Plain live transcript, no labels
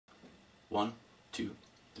1, 2,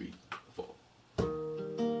 3, 4.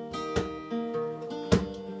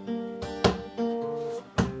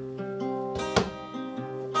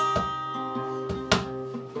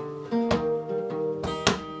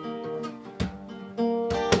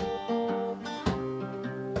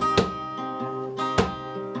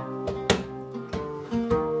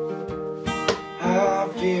 I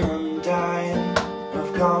fear I'm dying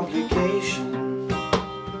of complications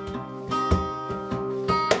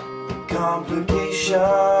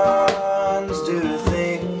due to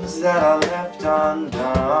things that I left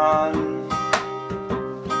undone.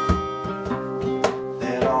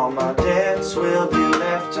 That all my debts will be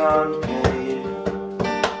left unpaid.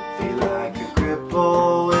 Feel like a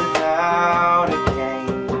cripple without a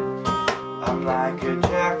cane. I'm like a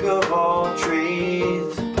jack of all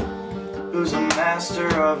trades who's a master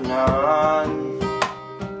of none.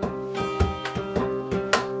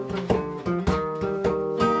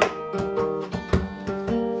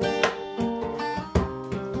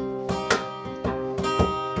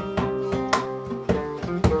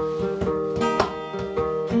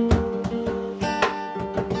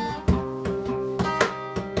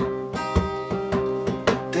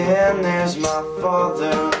 Then there's my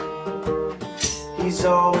father. He's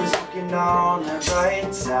always looking on the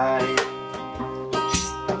right side,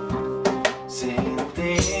 saying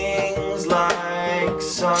things like,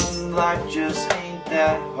 son, life just ain't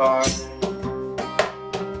that hard.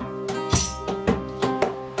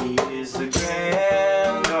 He is the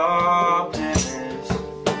grand optimist.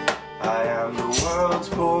 I am the world's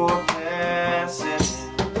poor pessimist.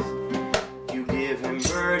 You give him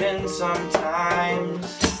burden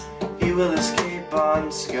sometimes, he will escape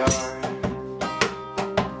unscarred.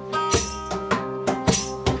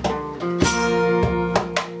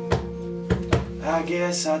 I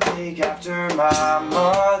guess I take after my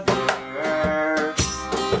mother.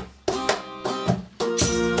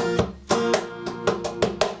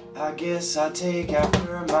 I guess I take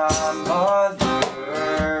after my mother.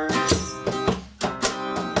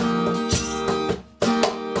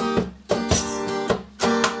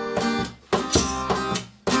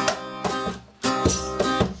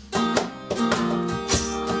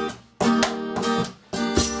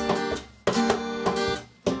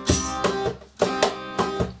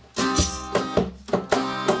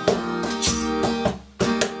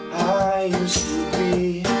 I used to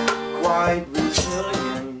be quite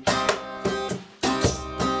resilient,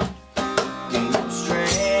 gained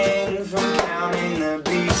strength from counting the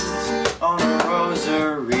beads on a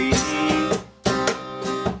rosary.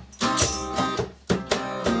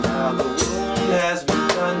 Now the wound has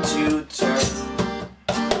begun to turn.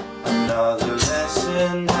 Another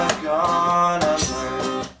lesson has gone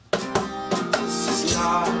unlearned. This is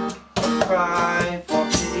not a cry for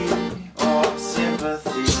pity or sympathy.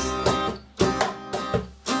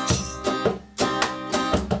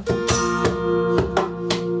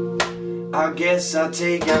 I guess I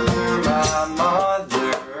take after my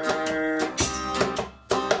mother.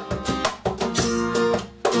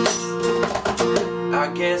 I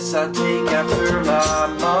guess I take after my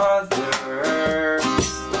mother.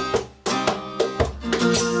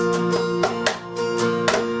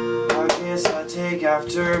 I guess I take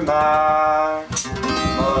after my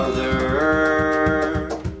mother.